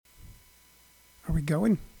Are we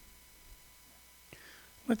going?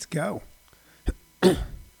 Let's go. Are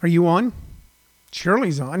you on?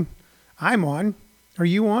 Shirley's on. I'm on. Are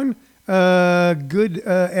you on? Good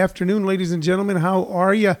afternoon, ladies and gentlemen. How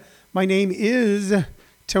are you? My name is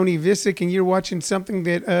Tony Visick, and you're watching something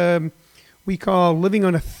that we call Living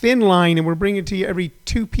on a Thin Line, and we're bringing it to you every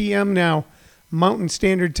 2 p.m. now, Mountain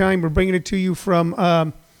Standard Time. We're bringing it to you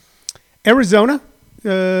from Arizona,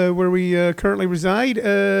 where we currently reside.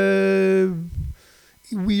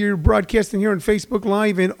 We're broadcasting here on Facebook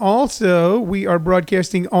Live, and also we are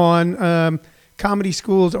broadcasting on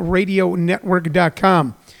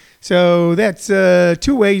ComedySchoolsRadioNetwork.com. So that's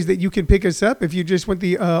two ways that you can pick us up if you just want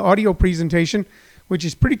the audio presentation, which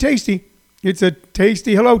is pretty tasty. It's a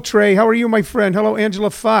tasty. Hello, Trey. How are you, my friend? Hello, Angela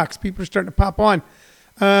Fox. People are starting to pop on.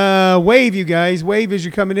 Wave, you guys. Wave as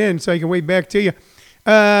you're coming in so I can wave back to you.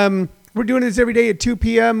 We're doing this every day at 2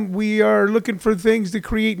 p.m. We are looking for things to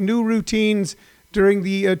create new routines during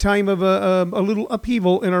the time of a little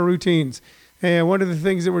upheaval in our routines. And one of the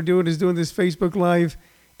things that we're doing is doing this Facebook Live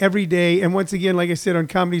every day. And once again, like I said, on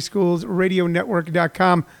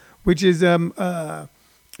ComedySchoolsRadioNetwork.com, which is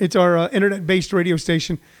it's our internet-based radio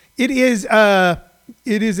station. It is an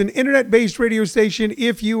internet-based radio station.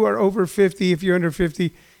 If you are over 50, if you're under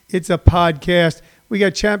 50, it's a podcast. We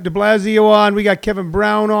got Champ de Blasio on. We got Kevin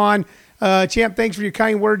Brown on. Champ, thanks for your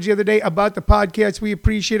kind words the other day about the podcast. We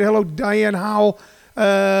appreciate it. Hello, Diane Howell.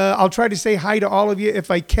 I'll try to say hi to all of you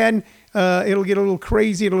if I can. It'll get a little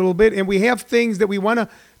crazy in a little bit. And we have things that we want to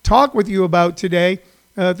talk with you about today,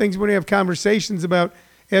 things we want to have conversations about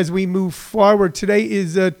as we move forward. Today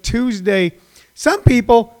is Tuesday. Some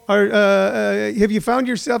people are, have you found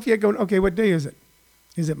yourself yet going, okay, what day is it?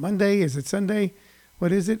 Is it Monday? Is it Sunday?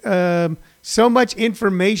 What is it? So much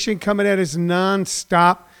information coming at us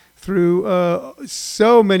nonstop through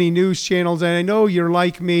so many news channels. And I know you're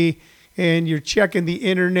like me and you're checking the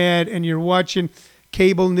internet and you're watching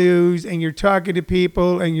cable news and you're talking to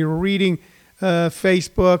people and you're reading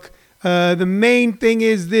Facebook. The main thing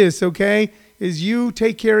is this, okay, is you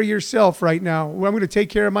take care of yourself right now. Well, I'm going to take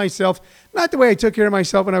care of myself. Not the way I took care of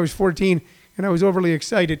myself when I was 14 and I was overly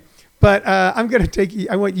excited. But I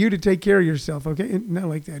want you to take care of yourself, okay? Not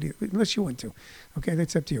like that either, unless you want to. Okay,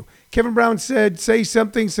 that's up to you. Kevin Brown said, say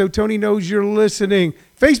something so Tony knows you're listening.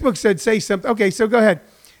 Facebook said, say something. Okay, so go ahead.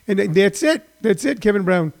 And that's it. That's it, Kevin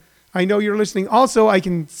Brown. I know you're listening. Also, I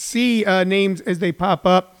can see names as they pop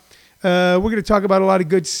up. We're going to talk about a lot of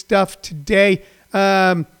good stuff today.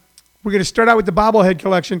 We're going to start out with the bobblehead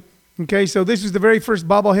collection. Okay, so this is the very first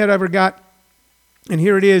bobblehead I ever got. And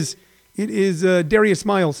here it is. It is Darius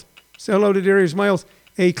Miles. Say hello to Darius Miles,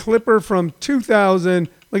 a Clipper from 2000.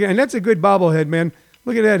 Look at, and that's a good bobblehead, man.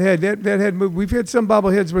 Look at that head. That head move. We've had some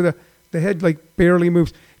bobbleheads where the head like barely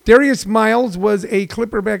moves. Darius Miles was a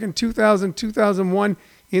Clipper back in 2000, 2001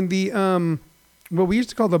 in the what we used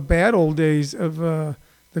to call the bad old days of the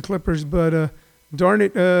Clippers. But darn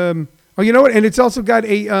it, oh, you know what? And it's also got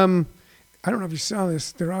a I don't know if you saw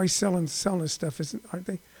this. They're always selling this stuff, aren't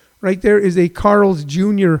they? Right there is a Carl's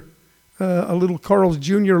Jr. A little Carl's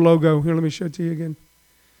Jr. logo. Here, let me show it to you again.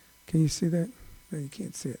 Can you see that? No, you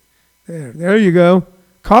can't see it. There you go.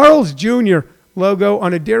 Carl's Jr. logo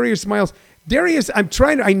on a Darius Miles. Darius,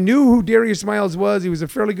 I knew who Darius Miles was. He was a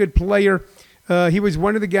fairly good player. He was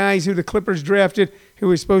one of the guys who the Clippers drafted who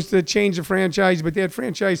was supposed to change the franchise, but that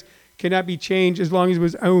franchise cannot be changed as long as it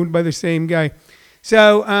was owned by the same guy.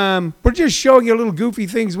 So we're just showing you little goofy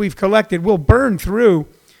things we've collected. We'll burn through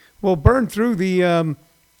the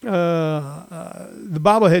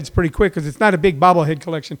bobbleheads pretty quick because it's not a big bobblehead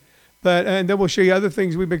collection. But and then we'll show you other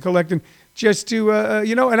things we've been collecting just to,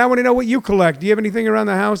 and I want to know what you collect. Do you have anything around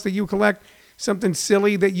the house that you collect? Something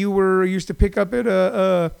silly that you used to pick up at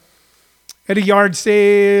a yard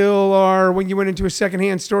sale or when you went into a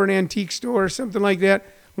secondhand store, an antique store, something like that.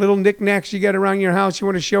 Little knickknacks you got around your house you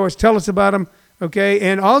want to show us. Tell us about them, okay?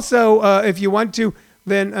 And also, if you want to,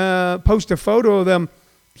 then post a photo of them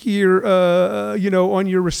here, on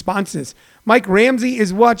your responses. Mike Ramsey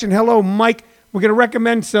is watching. Hello, Mike. We're going to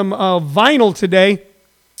recommend some vinyl today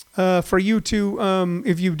for you to,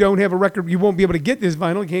 if you don't have a record, you won't be able to get this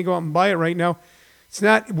vinyl. You can't go out and buy it right now.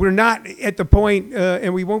 We're not at the point,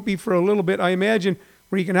 and we won't be for a little bit, I imagine,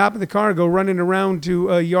 where you can hop in the car and go running around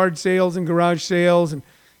to yard sales and garage sales and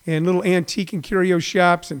little antique and curio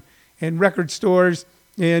shops and record stores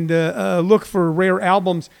and look for rare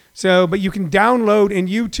albums. But you can download and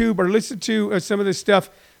YouTube or listen to some of this stuff.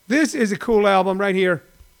 This is a cool album right here.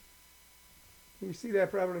 Can you see that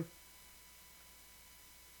probably?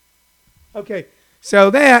 Okay, so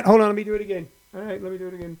hold on, let me do it again. All right, let me do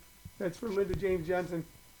it again. That's for Linda James Johnson.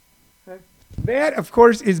 Okay. That, of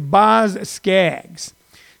course, is Boz Scaggs.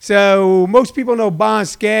 So most people know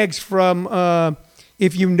Boz Scaggs from,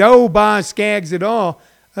 if you know Boz Scaggs at all,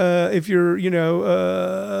 if you're,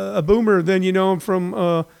 a boomer, then you know him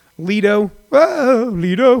from Lido. Whoa,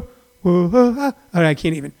 Lido. Whoa, I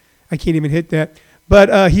can't even hit that.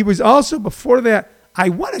 But he was also, before that, I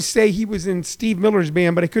want to say he was in Steve Miller's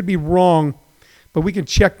band, but I could be wrong. But we can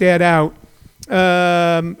check that out.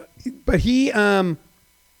 But he put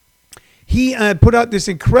out this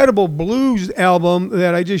incredible blues album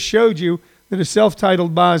that I just showed you, that is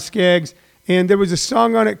self-titled Boz Scaggs. And there was a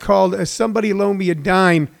song on it called Somebody Loan Me a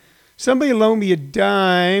Dime. Somebody Loan Me a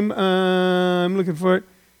Dime, I'm looking for it,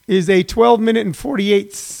 is a 12-minute and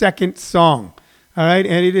 48-second song. All right,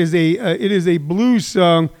 and it is a blues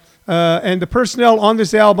song. And the personnel on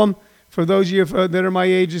this album, for those of you that are my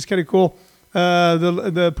age, is kind of cool.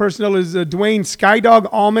 The personnel is Dwayne Skydog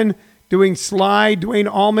Allman doing slide,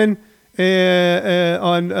 Dwayne Allman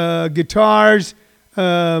on guitars.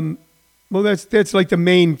 Well, that's like the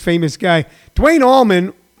main famous guy. Dwayne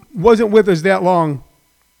Allman wasn't with us that long.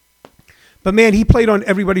 But, man, he played on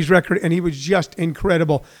everybody's record, and he was just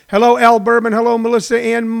incredible. Hello, Al Berman. Hello, Melissa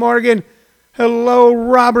Ann Morgan. Hello,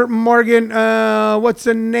 Robert Morgan. What's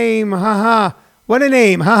the name? Ha-ha. What a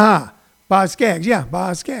name. Ha-ha. Boz Scaggs. Yeah,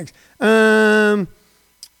 Boz Scaggs.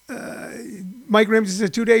 Mike Ramsey says,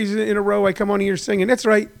 2 days in a row I come on here singing. That's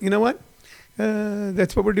right. You know what?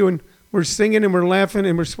 That's what we're doing. We're singing and we're laughing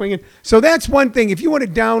and we're swinging. So that's one thing. If you want to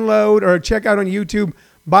download or check out on YouTube,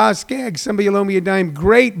 Boz Scaggs, Somebody Loan Me a Dime,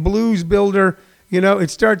 great blues builder.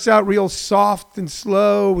 It starts out real soft and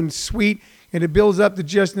slow and sweet, and it builds up to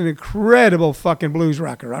just an incredible fucking blues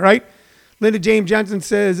rocker, all right? Linda James Johnson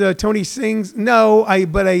says, Tony sings. No,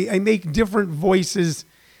 but I make different voices.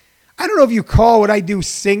 I don't know if you call what I do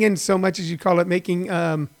singing so much as you call it making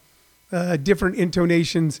different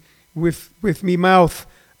intonations with me mouth.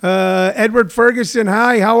 Edward Ferguson,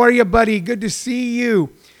 hi, how are you, buddy? Good to see you.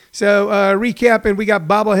 So recapping, we got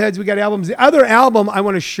bobbleheads, we got albums. The other album I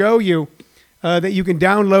want to show you that you can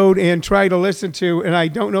download and try to listen to, and I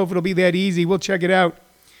don't know if it'll be that easy, we'll check it out,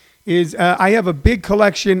 is I have a big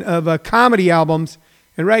collection of comedy albums.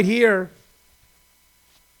 And right here,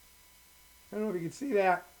 I don't know if you can see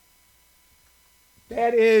that.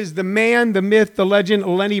 That is the man, the myth, the legend,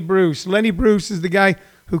 Lenny Bruce. Lenny Bruce is the guy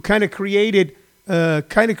who kind of created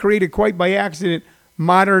quite by accident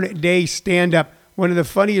modern day stand-up. One of the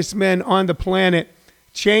funniest men on the planet,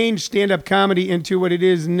 changed stand-up comedy into what it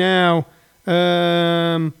is now.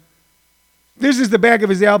 This is the back of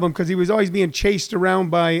his album because he was always being chased around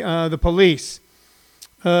by the police.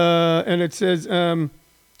 And it says,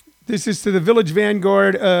 this is to the Village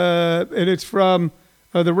Vanguard, and it's from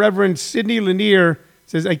the Reverend Sidney Lanier. It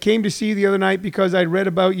says, I came to see you the other night because I'd read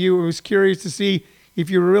about you. I was curious to see if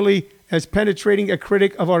you were really as penetrating a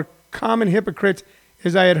critic of our common hypocrites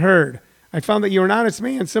as I had heard. I found that you're an honest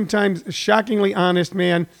man, sometimes a shockingly honest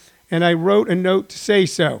man, and I wrote a note to say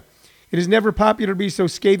so. It is never popular to be so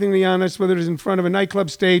scathingly honest, whether it is in front of a nightclub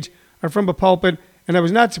stage or from a pulpit, and I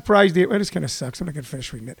was not surprised. Well, this kind of sucks. I'm not going to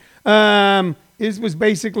finish reading it. It was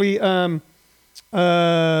basically, this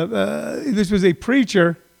was a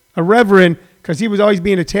preacher, a reverend, because he was always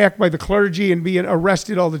being attacked by the clergy and being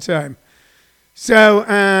arrested all the time. So,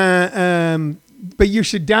 but you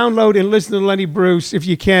should download and listen to Lenny Bruce if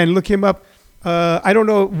you can. Look him up. I don't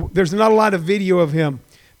know. There's not a lot of video of him,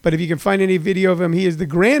 but if you can find any video of him, he is the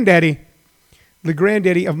granddaddy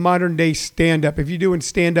of modern day stand-up. If you're doing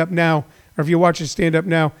stand-up now, or if you're watching stand-up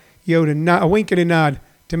now, you owe a wink and a nod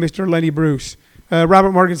to Mr. Lenny Bruce.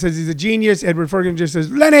 Robert Morgan says he's a genius. Edward Ferguson just says,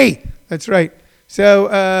 Lenny! That's right.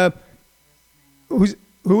 So,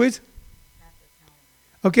 who is?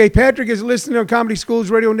 Okay, Patrick is listening on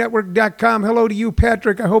ComedySchoolsRadioNetwork.com. Hello to you,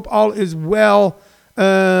 Patrick. I hope all is well.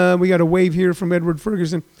 We got a wave here from Edward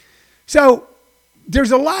Ferguson. So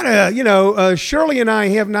there's a lot of, Shirley and I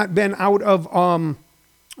have not been out of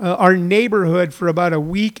our neighborhood for about a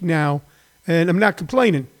week now, and I'm not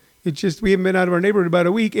complaining. It's just we haven't been out of our neighborhood about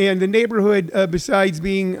a week, and the neighborhood, besides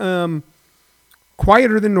being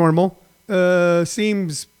quieter than normal,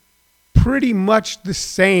 seems pretty much the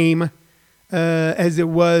same as it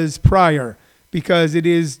was prior, because it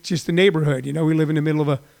is just a neighborhood. We live in the middle of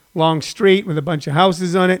a long street with a bunch of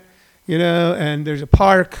houses on it, and there's a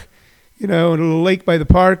park, and a little lake by the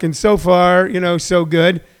park. And so far, so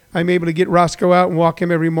good. I'm able to get Roscoe out and walk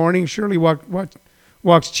him every morning. Shirley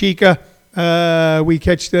walks Chica. We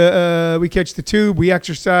catch the tube. We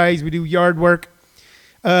exercise. We do yard work.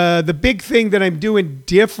 The big thing that I'm doing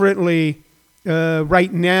differently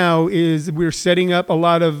right now is we're setting up a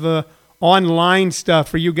lot of online stuff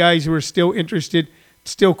for you guys who are still interested,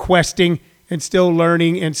 still questing, and still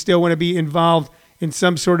learning and still want to be involved in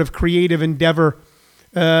some sort of creative endeavor.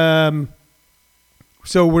 So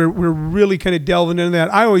we're really kind of delving into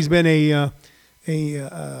that. I've always been a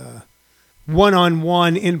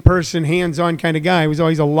one-on-one, in-person, hands-on kind of guy. I was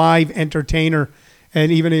always a live entertainer,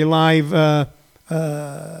 and even a live.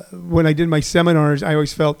 When I did my seminars, I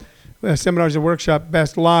always felt seminars and workshop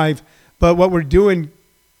best live. But what we're doing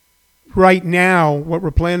right now, what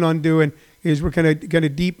we're planning on doing, is we're going to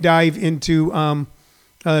deep dive into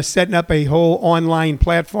setting up a whole online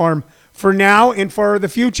platform for now and for the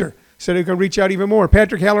future, so they can reach out even more.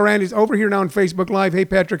 Patrick Halloran is over here now on Facebook Live. Hey,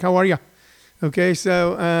 Patrick, how are you? Okay,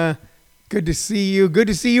 so good to see you. Good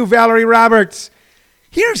to see you, Valerie Roberts.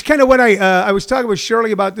 Here's kind of what I was talking with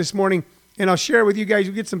Shirley about this morning, and I'll share it with you guys.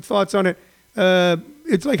 We'll get some thoughts on it.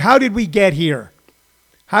 It's like, how did we get here?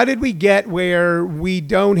 How did we get where we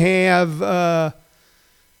don't have,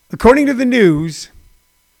 according to the news,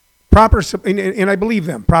 proper, and I believe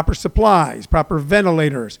them, proper supplies, proper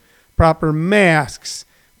ventilators, proper masks,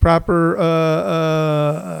 proper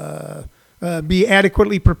be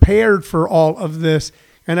adequately prepared for all of this.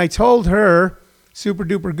 And I told her, super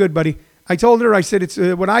duper good, buddy. I told her, I said, it's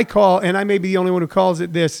what I call, and I may be the only one who calls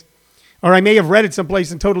it this, or I may have read it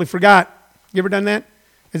someplace and totally forgot. You ever done that?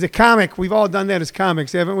 As a comic, we've all done that as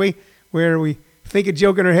comics, haven't we? Where we think a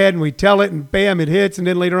joke in our head and we tell it and bam, it hits. And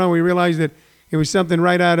then later on we realize that it was something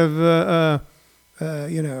right out of,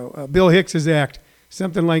 Bill Hicks's act,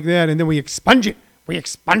 something like that. And then we expunge it.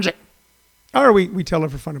 Or we tell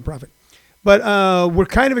it for fun and profit. But we're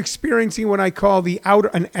kind of experiencing what I call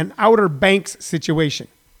an Outer Banks situation.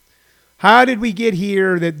 How did we get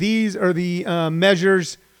here that these are the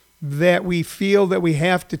measures that we feel that we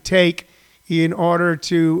have to take in order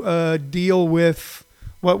to deal with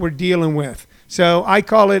what we're dealing with? So I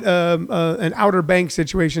call it an Outer Banks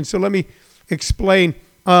situation. So let me explain.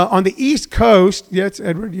 On the East Coast, yes,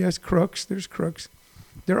 Edward, yes, crooks. There's crooks.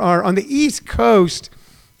 There are. On the East Coast,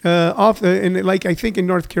 I think in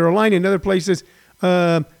North Carolina and other places,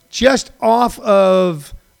 just off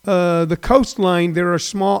of the coastline, there are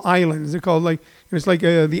small islands. They're called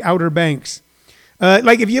the Outer Banks.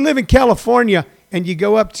 Like if you live in California and you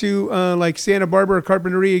go up to like Santa Barbara or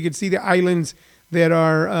Carpinteria, you can see the islands that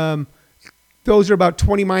are, those are about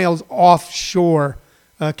 20 miles offshore.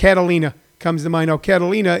 Catalina comes to mind. Now,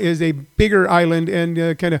 Catalina is a bigger island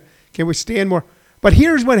and kind of can withstand more. But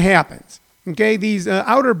here's what happens. Okay, these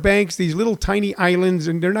Outer Banks, these little tiny islands,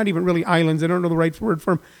 and they're not even really islands. I don't know the right word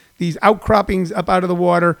for them. These outcroppings up out of the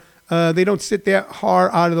water. They don't sit that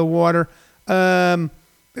far out of the water.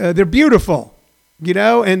 They're beautiful,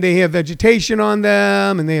 and they have vegetation on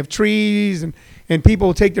them, and they have trees, and people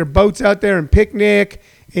will take their boats out there and picnic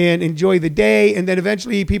and enjoy the day, and then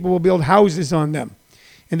eventually people will build houses on them.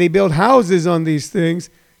 And they build houses on these things.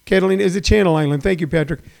 Catalina is a channel island. Thank you,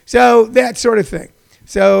 Patrick. So that sort of thing.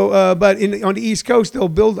 So, but on the East Coast, they'll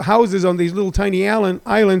build houses on these little tiny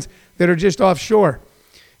islands that are just offshore,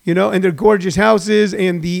 and they're gorgeous houses,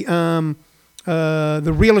 and the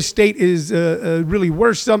real estate is really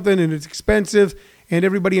worth something, and it's expensive, and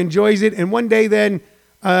everybody enjoys it. And one day then,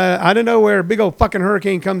 I don't know where, a big old fucking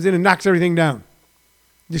hurricane comes in and knocks everything down,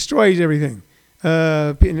 destroys everything,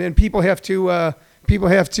 and people have to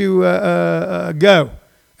go,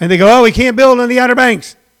 and they go, oh, we can't build on the Outer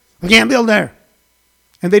Banks, we can't build there.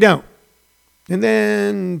 And they don't. And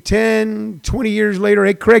then 10, 20 years later,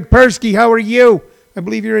 hey, Craig Persky, how are you? I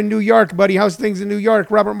believe you're in New York, buddy. How's things in New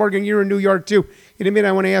York? Robert Morgan, you're in New York, too. In a minute,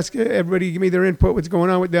 I want to ask everybody to give me their input, what's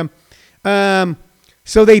going on with them.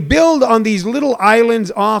 So they build on these little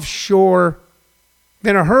islands offshore.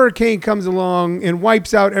 Then a hurricane comes along and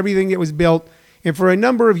wipes out everything that was built. And for a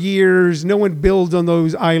number of years, no one builds on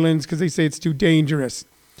those islands because they say it's too dangerous.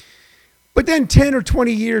 But then 10 or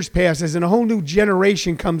 20 years passes and a whole new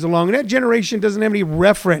generation comes along. And that generation doesn't have any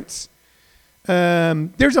reference.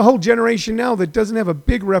 There's a whole generation now that doesn't have a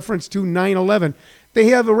big reference to 9/11. They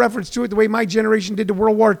have a reference to it the way my generation did to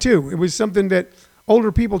World War II. It was something that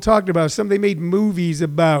older people talked about, something they made movies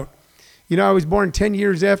about. I was born 10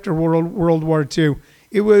 years after World War II.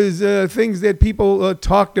 It was things that people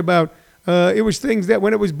talked about. It was things that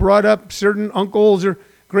when it was brought up, certain uncles or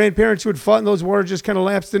grandparents who had fought in those wars just kind of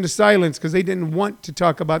lapsed into silence because they didn't want to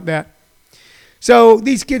talk about that. So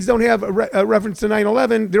these kids don't have a reference to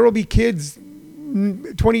 9/11. There will be kids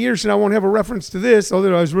 20 years from now won't have a reference to this,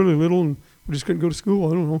 although I was really little and we just couldn't go to school.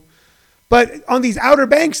 I don't know. But on these Outer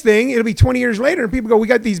Banks thing, it'll be 20 years later and people go, we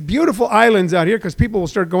got these beautiful islands out here, because people will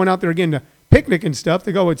start going out there again to picnic and stuff.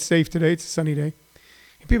 They go, it's safe today. It's a sunny day.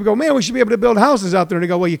 And people go, man, we should be able to build houses out there. And they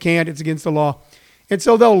go, well, you can't. It's against the law. And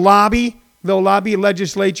so they'll lobby they'll lobby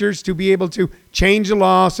legislatures to be able to change the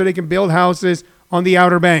law so they can build houses on the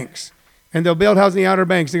Outer Banks. And they'll build houses on the Outer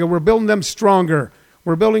Banks. They go, we're building them stronger.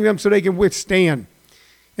 We're building them so they can withstand.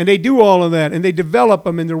 And they do all of that, and they develop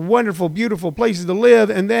them, and they're wonderful, beautiful places to live,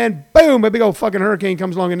 and then, boom, a big old fucking hurricane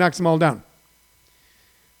comes along and knocks them all down.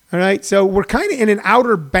 All right, so we're kind of in an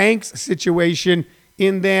Outer Banks situation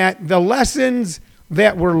in that the lessons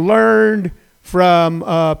that were learned from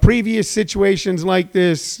previous situations like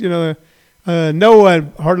this, no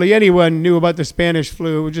one, hardly anyone knew about the Spanish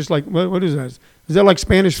flu. It was just like, what is that? Is that like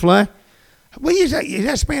Spanish fly? What is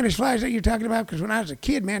that Spanish fly is that you're talking about? Because when I was a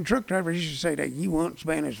kid, man, truck drivers used to say that you want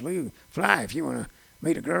Spanish fly if you want to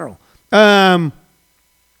meet a girl.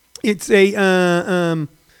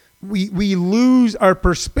 We lose our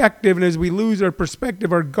perspective, and as we lose our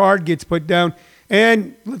perspective, our guard gets put down.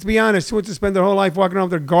 And let's be honest, who wants to spend their whole life walking around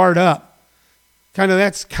with their guard up?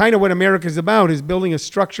 That's kind of what America's about, is building a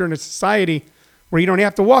structure in a society where you don't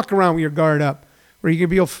have to walk around with your guard up, where you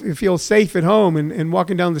can feel safe at home and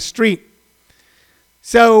walking down the street.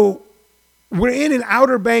 So we're in an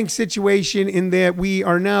Outer Banks situation in that we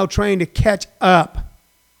are now trying to catch up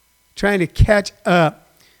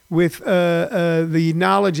with the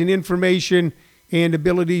knowledge and information and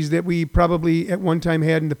abilities that we probably at one time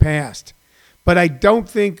had in the past. But I don't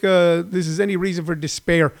think this is any reason for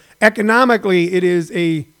despair. Economically, it is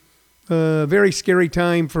a very scary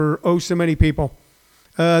time for so many people.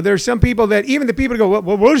 There are some people that, even the people who go,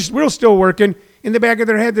 well, we're still working, in the back of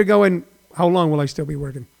their head, they're going, how long will I still be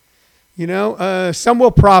working? Some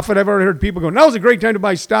will profit. I've already heard people go, now's a great time to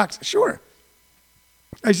buy stocks. Sure.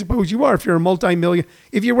 I suppose you are if you're a multi-million.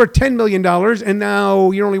 If you're worth $10 million and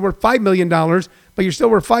now you're only worth $5 million, but you're still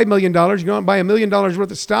worth $5 million, you go out and buy $1 million worth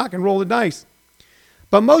of stock and roll the dice.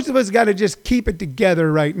 But most of us got to just keep it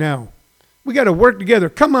together right now. We got to work together.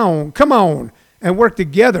 Come on, and work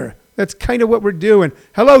together. That's kind of what we're doing.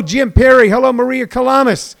 Hello, Jim Perry. Hello, Maria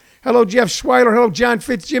Kalamas. Hello, Jeff Schweiler. Hello, John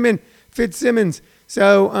Fitzsimmons.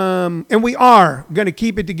 So, and we are going to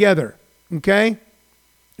keep it together, okay?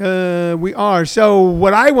 We are. So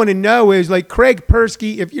what I want to know is, like, Craig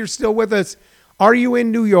Persky, if you're still with us, are you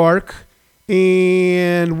in New York?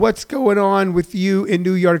 And what's going on with you in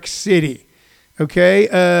New York City? Okay,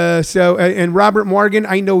 and Robert Morgan,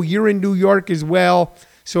 I know you're in New York as well.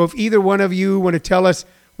 So if either one of you want to tell us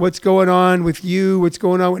what's going on with you, what's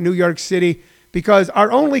going on with New York City, because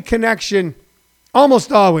our only connection,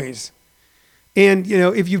 almost always, and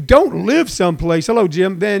if you don't live someplace, hello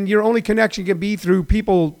Jim, then your only connection can be through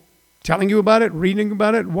people telling you about it, reading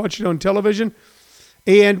about it, watching it on television.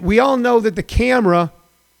 And we all know that the camera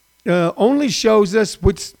only shows us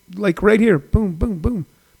what's like right here, boom, boom, boom.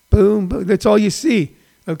 Boom, boom. That's all you see.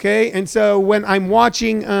 Okay. And so when I'm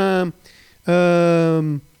watching,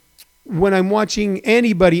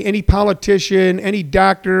 anybody, any politician, any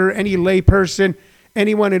doctor, any layperson,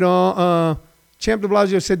 anyone at all, Champ de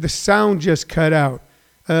Blasio said the sound just cut out.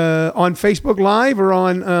 On Facebook Live or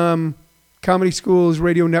on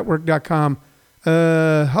ComedySchoolsRadioNetwork.com.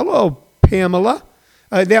 Hello, Pamela.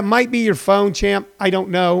 That might be your phone, Champ. I don't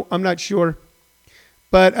know. I'm not sure.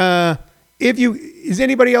 But is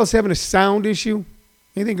anybody else having a sound issue?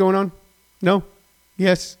 Anything going on? No?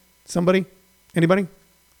 Yes? Somebody? Anybody?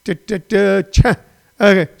 Okay,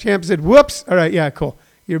 Champ said, whoops. All right, yeah, cool.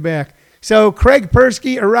 You're back. So Craig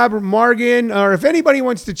Persky or Robert Morgan, or if anybody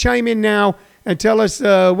wants to chime in now and tell us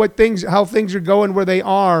how things are going where they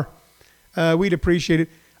are, we'd appreciate it.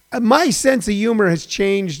 My sense of humor has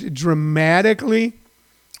changed dramatically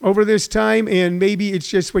over this time, and maybe it's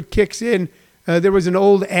just what kicks in. There was an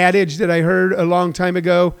old adage that I heard a long time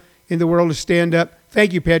ago in the world of stand-up.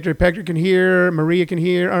 Thank you, Patrick. Patrick can hear. Maria can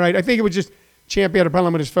hear. All right. I think it was just Champ had a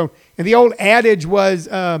problem with his phone. And the old adage was,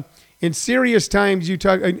 in serious times,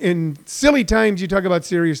 in silly times, you talk about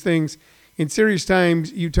serious things. In serious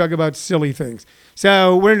times, you talk about silly things.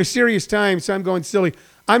 So we're in a serious time, so I'm going silly.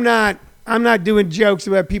 I'm not doing jokes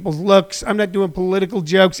about people's looks. I'm not doing political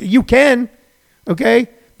jokes. You can, okay?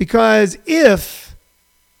 Because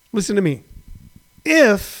listen to me,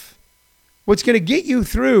 if what's going to get you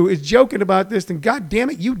through is joking about this, then God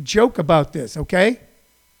damn it, you joke about this, okay?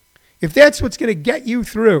 If that's what's going to get you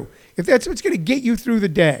through, if that's what's going to get you through the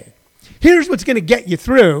day, here's what's going to get you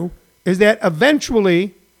through is that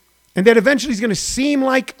eventually is going to seem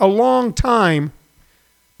like a long time,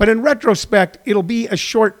 but in retrospect, it'll be a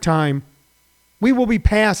short time. We will be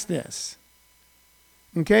past this,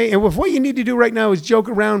 okay? And if what you need to do right now is joke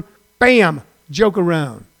around, bam, joke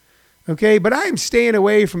around. Okay, but I'm staying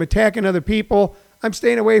away from attacking other people. I'm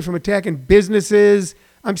staying away from attacking businesses.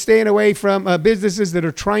 I'm staying away from businesses that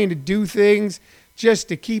are trying to do things just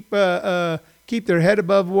to keep their head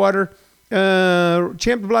above water.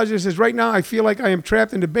 Champ de Blasio says, right now I feel like I am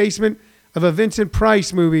trapped in the basement of a Vincent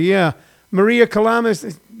Price movie. Yeah. Maria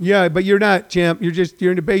Calamas, yeah, but you're not, Champ. You're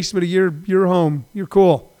in the basement of your home. You're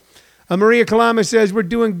cool. Maria Calamas says, we're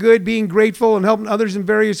doing good, being grateful, and helping others in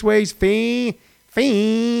various ways. Fantastic.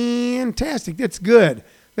 That's good.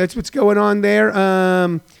 That's what's going on there.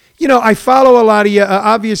 I follow a lot of you.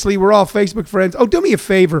 Obviously, we're all Facebook friends. Oh, do me a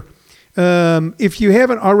favor. If you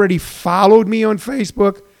haven't already followed me on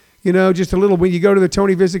Facebook, just a little, when you go to the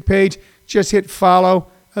Tony Visick page, just hit follow.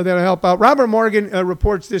 That'll help out. Robert Morgan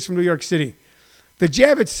reports this from New York City. The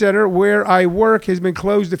Javits Center, where I work, has been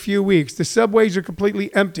closed a few weeks. The subways are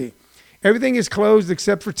completely empty. Everything is closed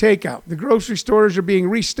except for takeout. The grocery stores are being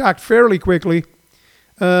restocked fairly quickly.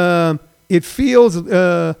 It feels, hold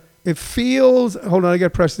on, I got to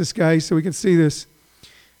press this, guys, so we can see this.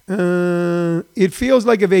 It feels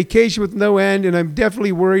like a vacation with no end, and I'm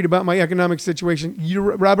definitely worried about my economic situation.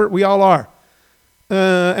 Robert, we all are.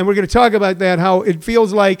 And we're going to talk about that, how it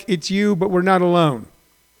feels like it's you, but we're not alone.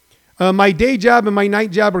 My day job and my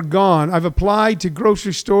night job are gone. I've applied to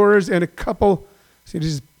grocery stores and a couple, see, this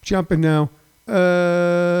is jumping now.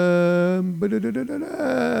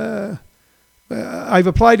 I've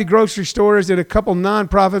applied to grocery stores and a couple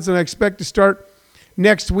nonprofits, and I expect to start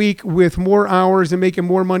next week with more hours and making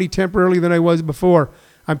more money temporarily than I was before.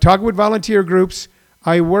 I'm talking with volunteer groups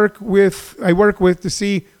I work with to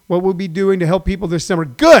see what we'll be doing to help people this summer.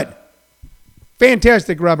 Good.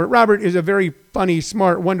 Fantastic, Robert. Robert is a very funny,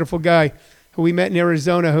 smart, wonderful guy who we met in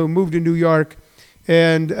Arizona, who moved to New York.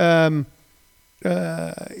 And I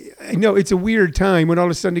know it's a weird time when all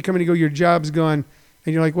of a sudden you come in and go, your job's gone.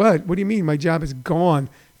 And you're like, what? What do you mean my job is gone?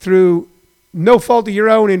 Through no fault of your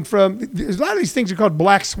own. And a lot of these things are called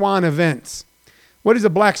black swan events. What is a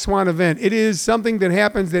black swan event? It is something that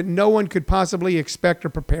happens that no one could possibly expect or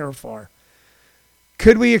prepare for.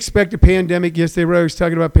 Could we expect a pandemic? Yes, they were always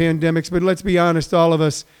talking about pandemics, but let's be honest, all of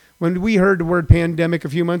us, when we heard the word pandemic a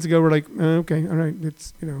few months ago, we're like, okay, all right,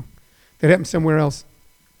 it's, that happened somewhere else.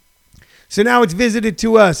 So now it's visited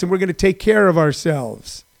to us, and we're going to take care of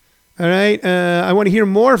ourselves. All right? I want to hear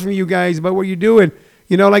more from you guys about what you're doing.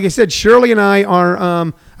 Like I said, Shirley and I are,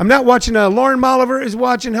 I'm not watching, Lauren Molliver is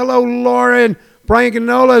watching. Hello, Lauren. Brian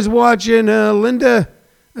Canola is watching. Linda,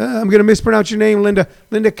 I'm going to mispronounce your name, Linda.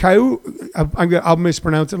 Linda I'll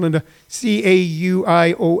mispronounce it, Linda.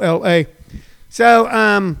 Cauiola. So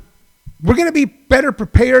we're going to be better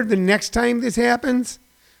prepared the next time this happens.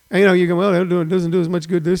 And, you go, well, it doesn't do as much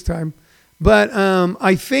good this time. But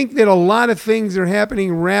I think that a lot of things are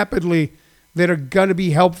happening rapidly that are going to be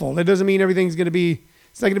helpful. That doesn't mean everything's going to be,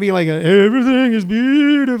 it's not going to be like everything is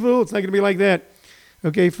beautiful. It's not going to be like that,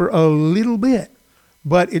 okay, for a little bit.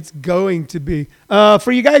 But it's going to be.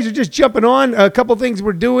 For you guys who are just jumping on, a couple things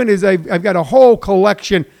we're doing is I've got a whole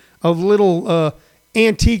collection of little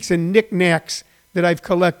antiques and knickknacks that I've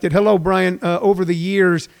collected. Hello, Brian. Over the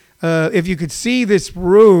years, if you could see this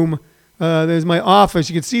room, there's my office.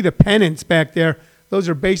 You can see the pennants back there. Those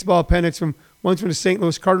are baseball pennants one's from the St.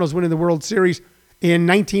 Louis Cardinals winning the World Series in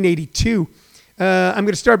 1982. I'm going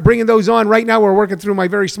to start bringing those on. Right now, we're working through my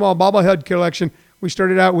very small bobblehead collection. We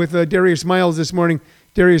started out with Darius Miles this morning.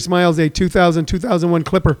 Darius Miles, a 2000-2001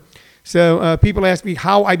 Clipper. So people ask me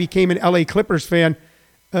how I became an LA Clippers fan.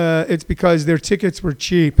 It's because their tickets were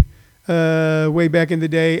cheap way back in the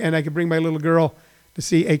day, and I could bring my little girl to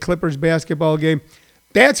see a Clippers basketball game.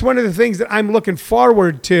 That's one of the things that I'm looking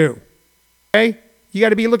forward to. Okay? You got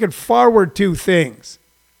to be looking forward to things.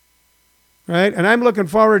 Right? And I'm looking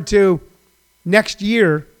forward to next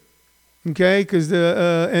year, okay? Because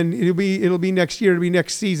and it'll be next year, it'll be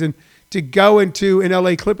next season, to go into an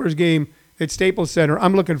LA Clippers game at Staples Center.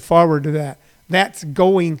 I'm looking forward to that. That's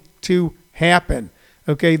going to happen.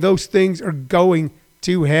 Okay? Those things are going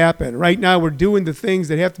to happen. Right now, we're doing the things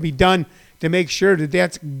that have to be done to make sure that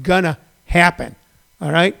that's gonna happen.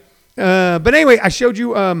 All right. But anyway, I showed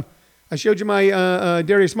you my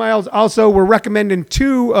Darius Miles. Also, we're recommending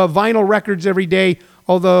 2 vinyl records every day.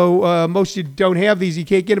 Although most of you don't have these, you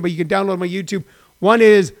can't get them, but you can download my YouTube. One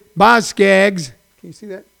is Boz Scaggs. Can you see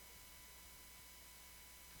that?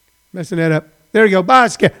 Messing that up. There you go.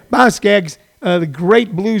 Boz Scaggs, the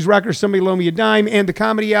great blues rocker, Somebody Loan Me a Dime, and the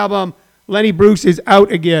comedy album Lenny Bruce is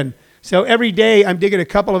out again. So every day I'm digging a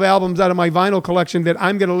couple of albums out of my vinyl collection that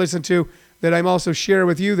I'm going to listen to, that I'm also share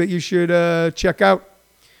with you, that you should check out.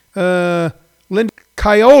 Linda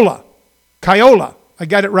Ciola. I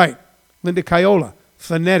got it right. Linda Ciola.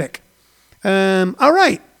 Phonetic. All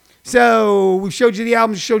right. So we showed you the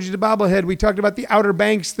albums, showed you the bobblehead. We talked about the Outer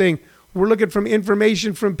Banks thing. We're looking for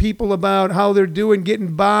information from people about how they're doing,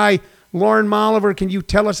 getting by. Lauren Molliver, can you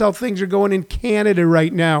tell us how things are going in Canada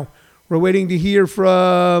right now? We're waiting to hear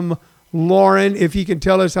from Lauren if he can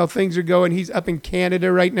tell us how things are going. He's up in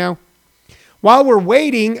Canada right now. While we're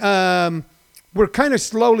waiting, we're kind of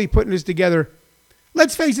slowly putting this together.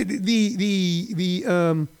 Let's face it,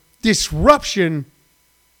 the disruption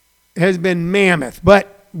has been mammoth,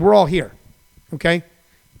 but we're all here, okay?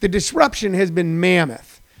 The disruption has been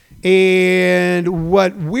mammoth. And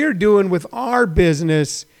what we're doing with our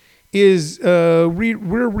business is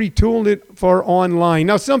we're retooling it for online.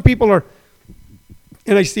 Now, some people are,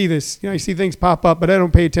 and I see this, I see things pop up, but I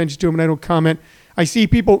don't pay attention to them and I don't comment. I see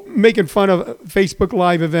people making fun of Facebook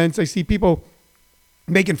Live events. I see people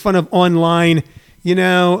making fun of online,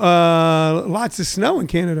 lots of snow in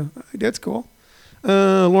Canada. That's cool.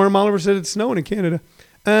 Lauren Oliver said it's snowing in Canada.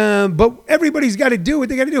 But everybody's got to do what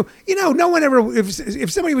they got to do. No one ever,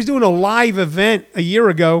 if somebody was doing a live event a year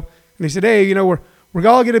ago and they said, hey, we're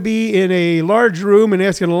all going to be in a large room and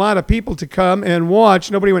asking a lot of people to come and watch.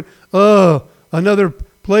 Nobody went, another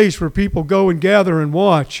place where people go and gather and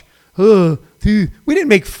watch. We didn't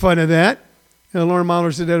make fun of that. Lauren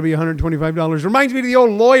Mahler said that'll be $125. Reminds me of the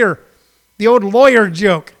old lawyer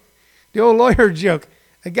joke.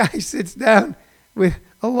 A guy sits down with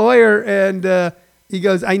a lawyer and he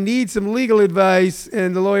goes, I need some legal advice.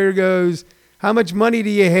 And the lawyer goes, how much money do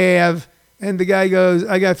you have? And the guy goes,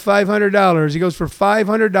 I got $500. He goes, for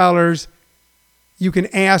 $500, you can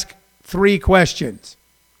ask 3 questions.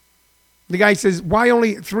 The guy says, why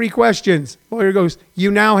only 3 questions? The lawyer goes, you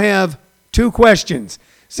now have 2 questions.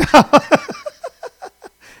 So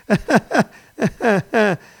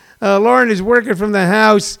Lauren is working from the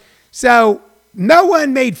house. So no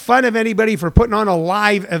one made fun of anybody for putting on a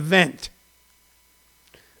live event.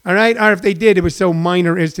 All right? Or if they did, it was so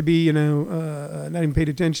minor as to be, not even paid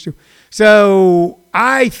attention to. So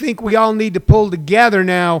I think we all need to pull together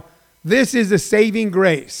now. This is a saving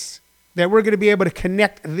grace that we're going to be able to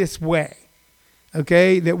connect this way.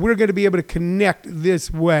 Okay? That we're going to be able to connect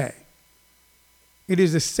this way. It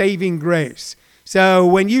is a saving grace. So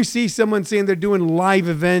when you see someone saying they're doing live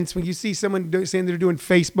events, when you see someone saying they're doing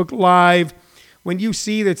Facebook Live, when you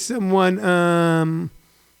see that someone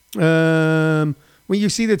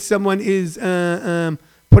is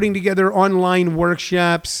putting together online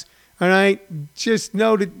workshops, all right, just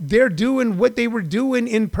know that they're doing what they were doing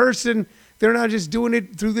in person. They're not just doing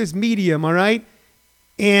it through this medium, all right?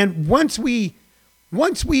 And once we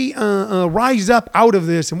rise up out of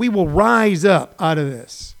this, and we will rise up out of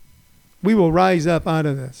this. We will rise up out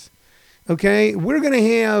of this. Okay? We're going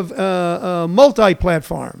to have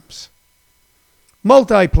multi-platforms.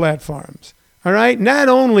 All right? Not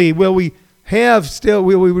only will we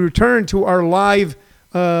return to our live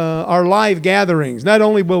gatherings. Not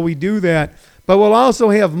only will we do that, but we'll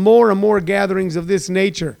also have more and more gatherings of this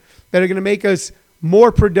nature that are going to make us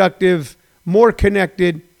more productive, more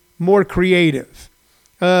connected, more creative.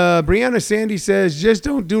 Brianna Sandy says, just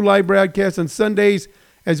don't do live broadcasts on Sundays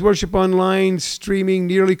as worship online streaming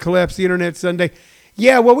nearly collapsed the internet Sunday.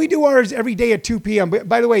 Yeah, well, we do ours every day at 2 p.m.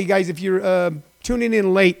 By the way, guys, if you're tuning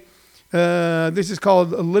in late, this is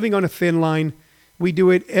called Living on a Thin Line. We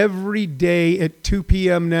do it every day at 2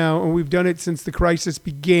 p.m. now, and we've done it since the crisis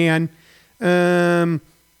began. We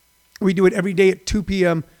do it every day at 2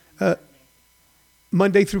 p.m.,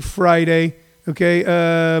 Monday through Friday, okay?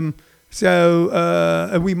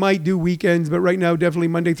 So we might do weekends, but right now, definitely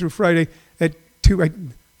Monday through Friday at 2.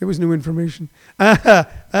 There was new information. We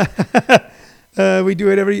do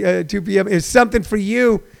it every 2 p.m. It's something for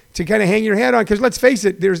you to kind of hang your hat on, because let's face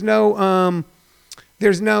it, there's no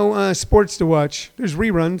sports to watch. There's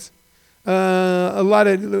reruns.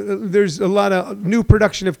 There's a lot of new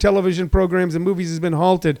production of television programs and movies has been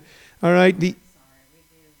halted. All right,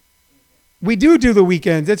 we do the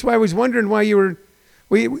weekends. That's why I was wondering why you were.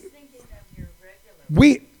 We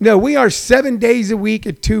are 7 days a week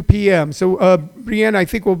at 2 p.m. So Brianna, I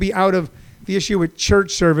think we'll be out of the issue with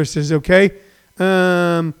church services. Okay.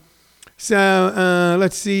 Let's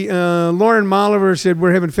see. Lauren Molliver said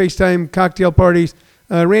we're having FaceTime cocktail parties.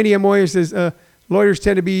 Randy Amoya says lawyers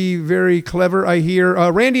tend to be very clever, I hear.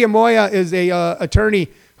 Randy Amoya is a attorney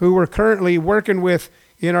who we're currently working with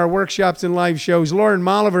in our workshops and live shows. Lauren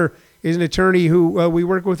Molliver is an attorney who we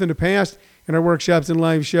work with in the past in our workshops and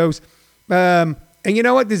live shows. And you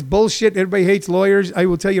know what? This bullshit, everybody hates lawyers. I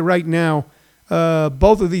will tell you right now,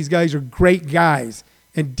 both of these guys are great guys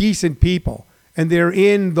and decent people. And they're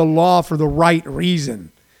in the law for the right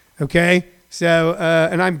reason, okay? So,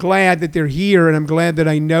 and I'm glad that they're here, and I'm glad that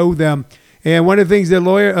I know them. And one of the things that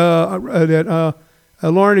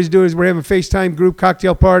Lauren is doing is we're having FaceTime group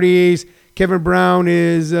cocktail parties. Kevin Brown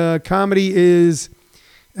is comedy is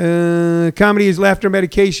laughter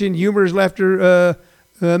medication. Humor is laughter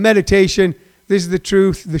meditation. This is the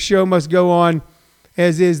truth. The show must go on,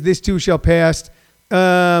 as is. This too shall pass.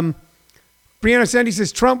 Brianna Sandy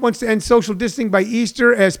says Trump wants to end social distancing by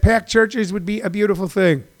Easter, as packed churches would be a beautiful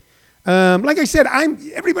thing. Like I said,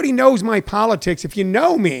 everybody knows my politics. If you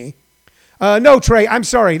know me, no, Trey, I'm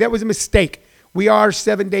sorry. That was a mistake. We are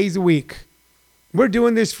 7 days a week. We're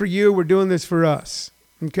doing this for you. We're doing this for us.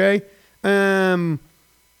 Okay? I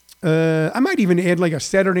might even add like a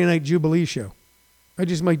Saturday Night Jubilee show. I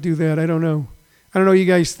just might do that. I don't know. I don't know what you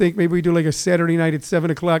guys think. Maybe we do like a Saturday night at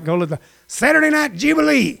 7 o'clock. Call it the Saturday Night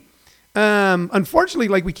Jubilee. Unfortunately,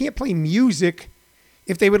 like we can't play music.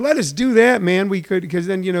 If they would let us do that, man, we could, because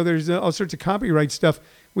then, there's all sorts of copyright stuff.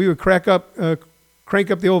 We would crank up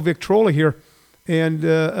the old Victrola here and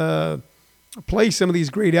play some of these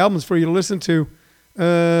great albums for you to listen to.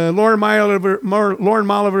 Lauren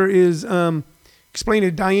Moliver is explaining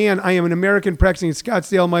to Diane, I am an American practicing in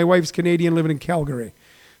Scottsdale. My wife's Canadian, living in Calgary.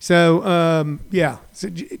 So, yeah. So,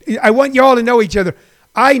 I want you all to know each other.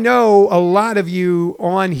 I know a lot of you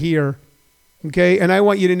on here, okay? And I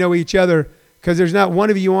want you to know each other, because there's not one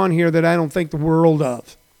of you on here that I don't think the world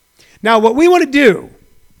of. Now, what we want to do,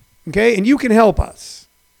 okay, and you can help us,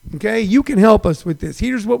 okay? You can help us with this.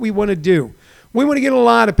 Here's what we want to do. We want to get a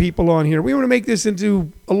lot of people on here. We want to make this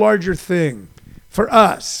into a larger thing for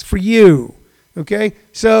us, for you, okay?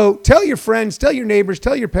 So tell your friends, tell your neighbors,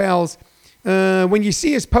 tell your pals. When you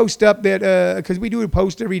see us post up that, because we do a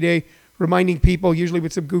post every day reminding people, usually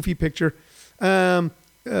with some goofy picture, send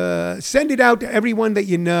it out to everyone that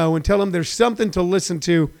you know and tell them there's something to listen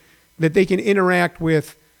to that they can interact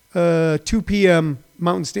with 2 p.m.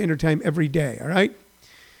 Mountain Standard Time every day, all right?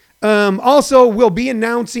 Also, we'll be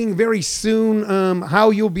announcing very soon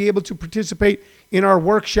how you'll be able to participate in our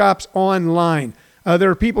workshops online.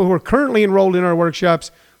 There are people who are currently enrolled in our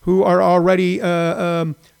workshops who are already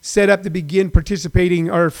set up to begin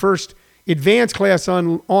participating. Our first advanced class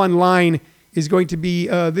online is going to be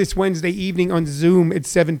this Wednesday evening on Zoom at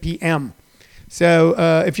 7 p.m. So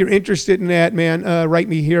if you're interested in that, man, write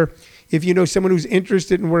me here. If you know someone who's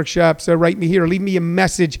interested in workshops, write me here. Leave me a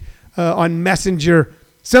message on Messenger.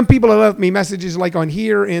 Some people have left me messages like on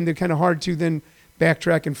here, and they're kind of hard to then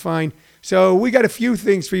backtrack and find. So we got a few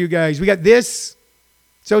things for you guys. We got this.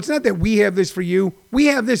 So it's not that we have this for you. We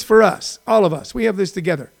have this for us, all of us. We have this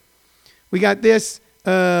together. We got this.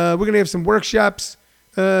 We're going to have some workshops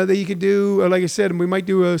that you can do. Like I said, we might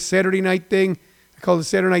do a Saturday night thing. I call it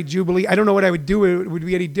Saturday Night Jubilee. I don't know what I would do. It would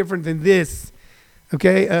be any different than this.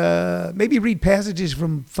 Okay? Maybe read passages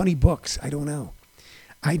from funny books. I don't know.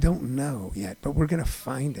 I don't know yet, but we're going to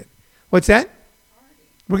find it. What's that? Party.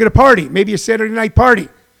 We're going to party. Maybe a Saturday night party.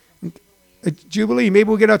 A Jubilee. Maybe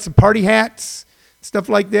we'll get out some party hats, stuff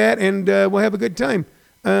like that, and we'll have a good time.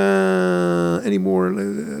 Any more?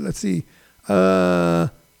 Let's see.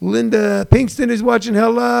 Linda Pinkston is watching.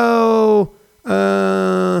 Hello.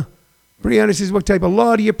 Brianna says, what type of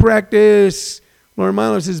law do you practice? Lauren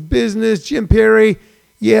Miler says, business. Jim Perry,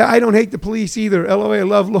 yeah, I don't hate the police either. LOA, I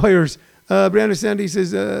love lawyers. Brianna Sandy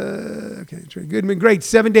says, okay, Trey Goodman, great,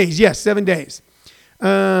 7 days. Yes, 7 days.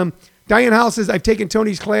 Diane Howell says, I've taken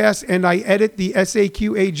Tony's class and I edit the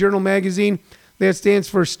SAQA Journal magazine. That stands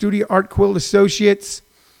for Studio Art Quilt Associates.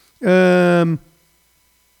 Patrick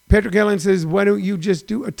Allen says, why don't you just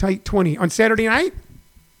do a tight 20 on Saturday night?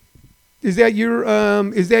 Is that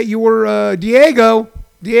your Diego?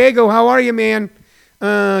 Diego, how are you, man?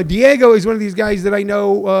 Diego is one of these guys that I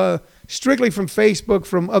know strictly from Facebook,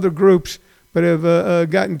 from other groups, but have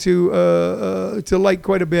gotten to like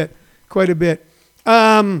quite a bit.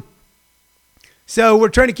 So we're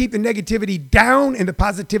trying to keep the negativity down and the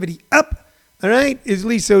positivity up. All right, at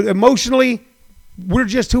least so emotionally, we're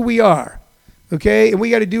just who we are. Okay, and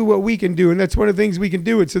we got to do what we can do, and that's one of the things we can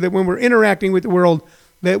do it so that when we're interacting with the world,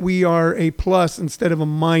 that we are a plus instead of a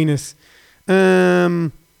minus.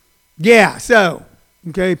 Yeah. So,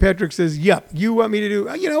 okay. Patrick says, "Yep." You want me to do?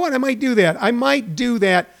 You know what? I might do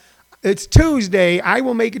that. It's Tuesday. I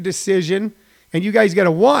will make a decision, and you guys got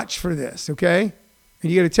to watch for this, okay?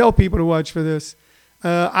 And you got to tell people to watch for this.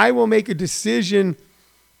 I will make a decision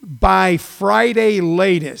by Friday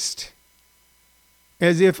latest,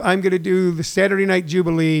 as if I'm going to do the Saturday Night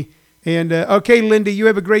Jubilee. And, okay, Linda, you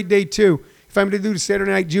have a great day too. If I'm going to do the Saturday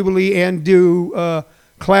Night Jubilee and do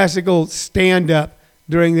classical stand-up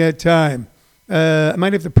during that time. I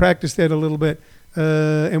might have to practice that a little bit,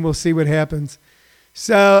 and we'll see what happens.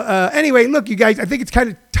 So, anyway, look, you guys, I think it's kind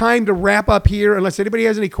of time to wrap up here, unless anybody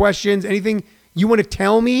has any questions, anything you want to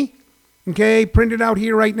tell me, okay? Print it out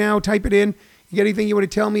here right now. Type it in. You got anything you want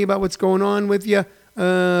to tell me about what's going on with you?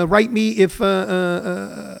 Write me if...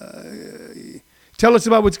 tell us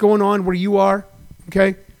about what's going on where you are,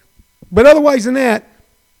 Okay? But otherwise than that,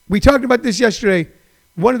 we talked about this yesterday.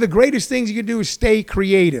 One of the greatest things you can do is stay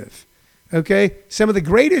creative. Okay? Some of the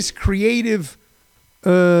greatest creative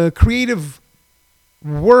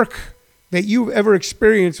work that you've ever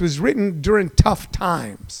experienced was written during tough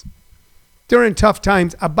times. During tough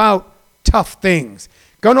times about tough things.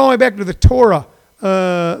 Going all the way back to the Torah,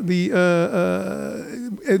 the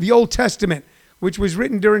Old Testament, which was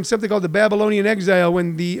written during something called the Babylonian exile,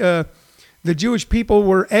 when the Jewish people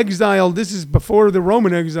were exiled. This is before the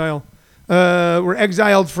Roman exile. Were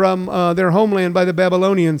exiled from their homeland by the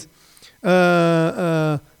Babylonians.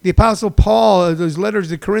 The Apostle Paul, those letters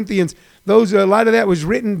to Corinthians, a lot of that was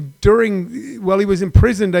written while he was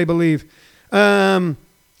imprisoned, I believe. A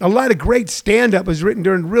lot of great stand-up was written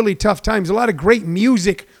during really tough times. A lot of great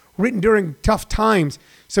music written during tough times.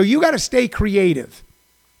 So you got to stay creative,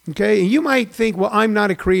 okay? And you might think, well, I'm not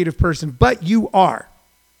a creative person, but you are.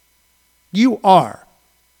 You are.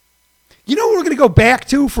 You know what we're going to go back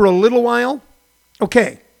to for a little while?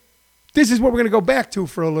 Okay, this is what we're going to go back to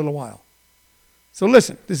for a little while. So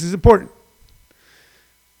listen, this is important.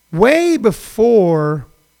 Way before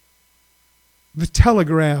the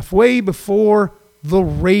telegraph, way before the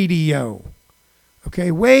radio,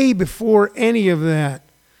 okay, way before any of that,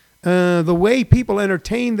 the way people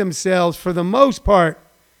entertained themselves for the most part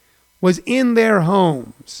was in their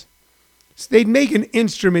homes. So they'd make an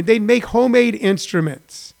instrument. They'd make homemade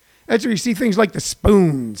instruments. That's where you see things like the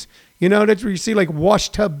spoons. You know, that's where you see like wash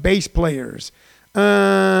tub bass players.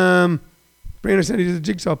 Brandon said he did the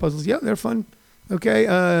jigsaw puzzles. Yeah, they're fun.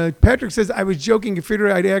 Okay. Patrick says, I was joking. If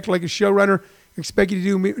I'd act like a showrunner, expect you to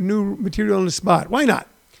do new material on the spot. Why not?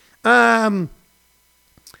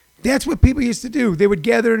 That's what people used to do. They would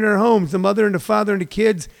gather in their homes, the mother and the father and the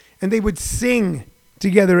kids, and they would sing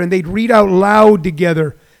together and they'd read out loud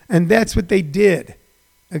together. And that's what they did.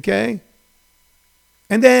 Okay.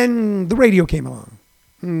 And then the radio came along.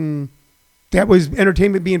 That was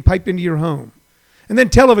entertainment being piped into your home. And then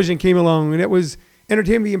television came along, and it was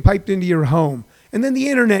entertainment being piped into your home. And then the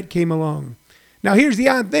internet came along. Now, here's the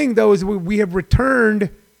odd thing, though, is we have returned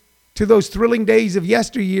to those thrilling days of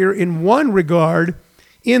yesteryear in one regard,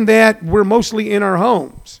 in that we're mostly in our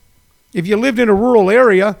homes. If you lived in a rural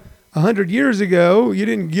area 100 years ago, you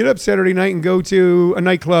didn't get up Saturday night and go to a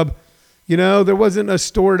nightclub. You know, there wasn't a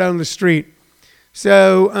store down the street.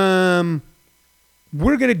 So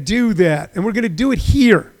we're going to do that, and we're going to do it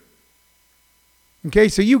here. Okay,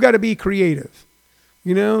 so you got to be creative.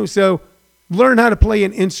 You know, so learn how to play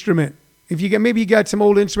an instrument. If maybe you got some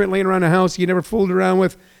old instrument laying around the house you never fooled around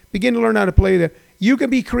with, begin to learn how to play that. You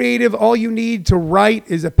can be creative. All you need to write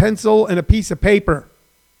is a pencil and a piece of paper.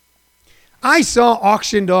 I saw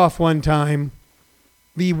auctioned off one time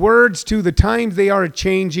the words to The Times They Are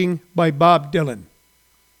A-Changing by Bob Dylan.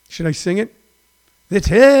 Should I sing it? The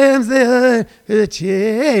times they are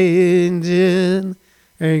a-changing.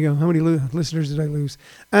 There you go. How many listeners did I lose?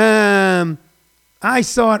 I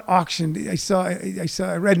saw it auctioned. I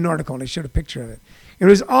read an article and I showed a picture of it. It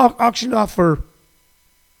was auctioned off for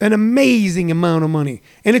an amazing amount of money.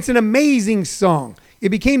 And it's an amazing song. It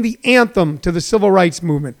became the anthem to the civil rights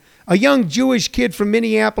movement. A young Jewish kid from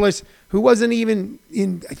Minneapolis who wasn't even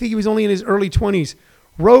I think he was only in his early 20s,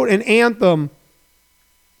 wrote an anthem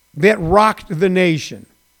that rocked the nation.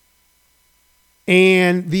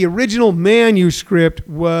 And the original manuscript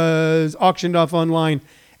was auctioned off online.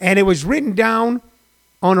 And it was written down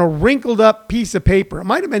on a wrinkled up piece of paper. It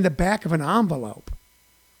might have been the back of an envelope.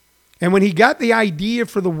 And when he got the idea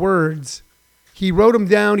for the words, he wrote them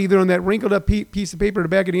down either on that wrinkled up piece of paper or the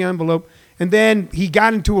back of the envelope. And then he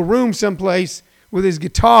got into a room someplace with his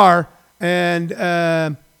guitar and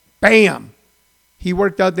bam, he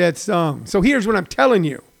worked out that song. So here's what I'm telling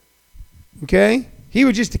you. Okay? He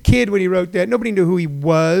was just a kid when he wrote that. Nobody knew who he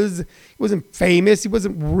was. He wasn't famous. He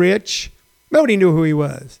wasn't rich. Nobody knew who he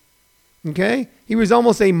was. Okay? He was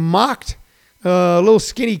almost a mocked little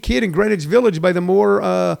skinny kid in Greenwich Village by the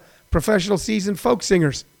more professional seasoned folk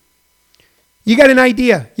singers. You got an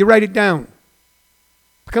idea. You write it down.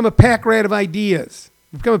 Become a pack rat of ideas.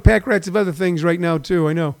 Become a pack rats of other things right now too.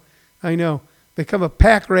 I know. Become a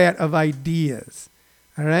pack rat of ideas.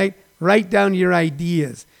 All right? Write down your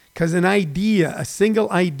ideas. Because an idea, a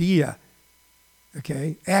single idea,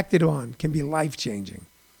 okay, acted on can be life-changing.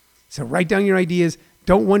 So write down your ideas.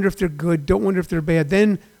 Don't wonder if they're good. Don't wonder if they're bad.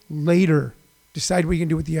 Then later, decide what you can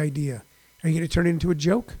do with the idea. Are you going to turn it into a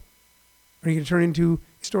joke? Are you going to turn it into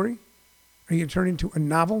a story? Are you going to turn it into a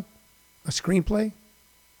novel? A screenplay?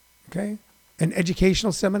 Okay? An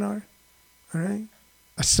educational seminar? All right?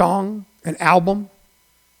 A song? An album?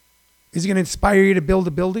 Is it going to inspire you to build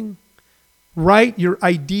a building? Write your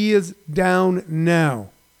ideas down now.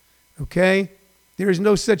 Okay? There is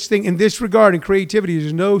no such thing in this regard, in creativity,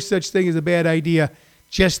 there's no such thing as a bad idea,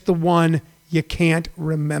 just the one you can't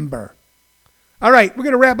remember. All right, we're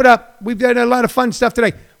going to wrap it up. We've done a lot of fun stuff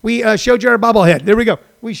today. We showed you our bobblehead. There we go.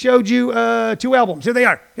 We showed you 2 albums. Here they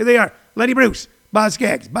are. Lenny Bruce, Boz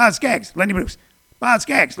Scaggs, Lenny Bruce, Boz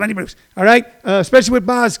Scaggs, Lenny Bruce. All right? Especially with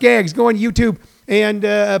Boz Scaggs. Go on YouTube and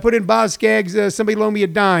put in Boz Scaggs, Somebody Loan Me a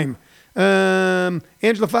Dime.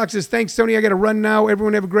 Angela Fox says, thanks, Tony. I got to run now.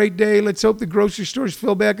 Everyone have a great day. Let's hope the grocery stores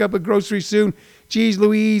fill back up with groceries soon. Geez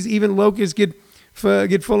Louise, even locusts get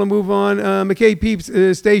full and move on. McKay Peeps,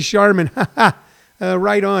 stay Charmin.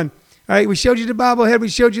 Right on. All right, we showed you the bobblehead. We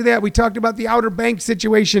showed you that. We talked about the Outer Banks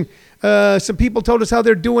situation. Some people told us how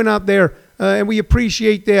they're doing out there, and we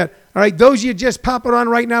appreciate that. All right, those of you just popping on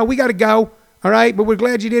right now, we got to go. All right, but we're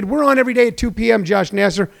glad you did. We're on every day at 2 p.m., Josh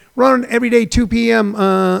Nasser. We're on every day at 2 p.m.,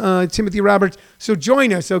 Timothy Roberts. So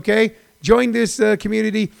join us, okay? Join this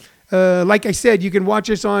community. Like I said, you can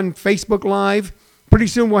watch us on Facebook Live. Pretty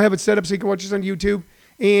soon we'll have it set up so you can watch us on YouTube.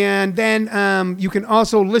 And then you can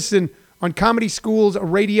also listen on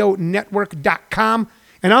ComedySchoolsRadioNetwork.com.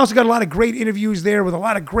 And I also got a lot of great interviews there with a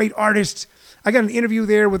lot of great artists. I got an interview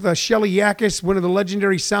there with Shelly Yakis, one of the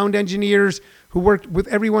legendary sound engineers who worked with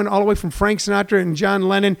everyone all the way from Frank Sinatra and John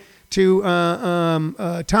Lennon to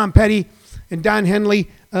Tom Petty and Don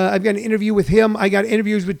Henley. I've got an interview with him. I got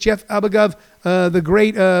interviews with Jeff Abugov, the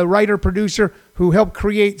great writer-producer who helped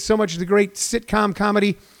create so much of the great sitcom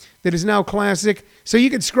comedy that is now classic. So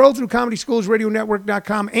you can scroll through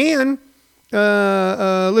ComedySchoolsRadioNetwork.com and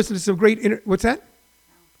listen to some great... What's that?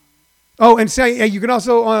 Oh, and say you can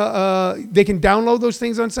also, they can download those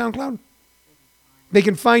things on SoundCloud. They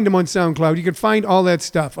can find them on SoundCloud. You can find all that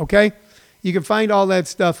stuff, okay? You can find all that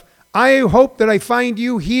stuff. I hope that I find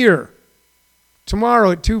you here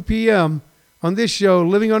tomorrow at 2 p.m. on this show,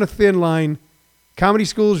 Living on a Thin Line,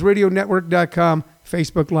 ComedySchoolsRadioNetwork.com,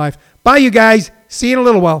 Facebook Live. Bye, you guys. See you in a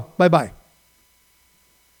little while. Bye-bye.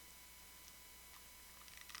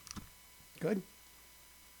 Good.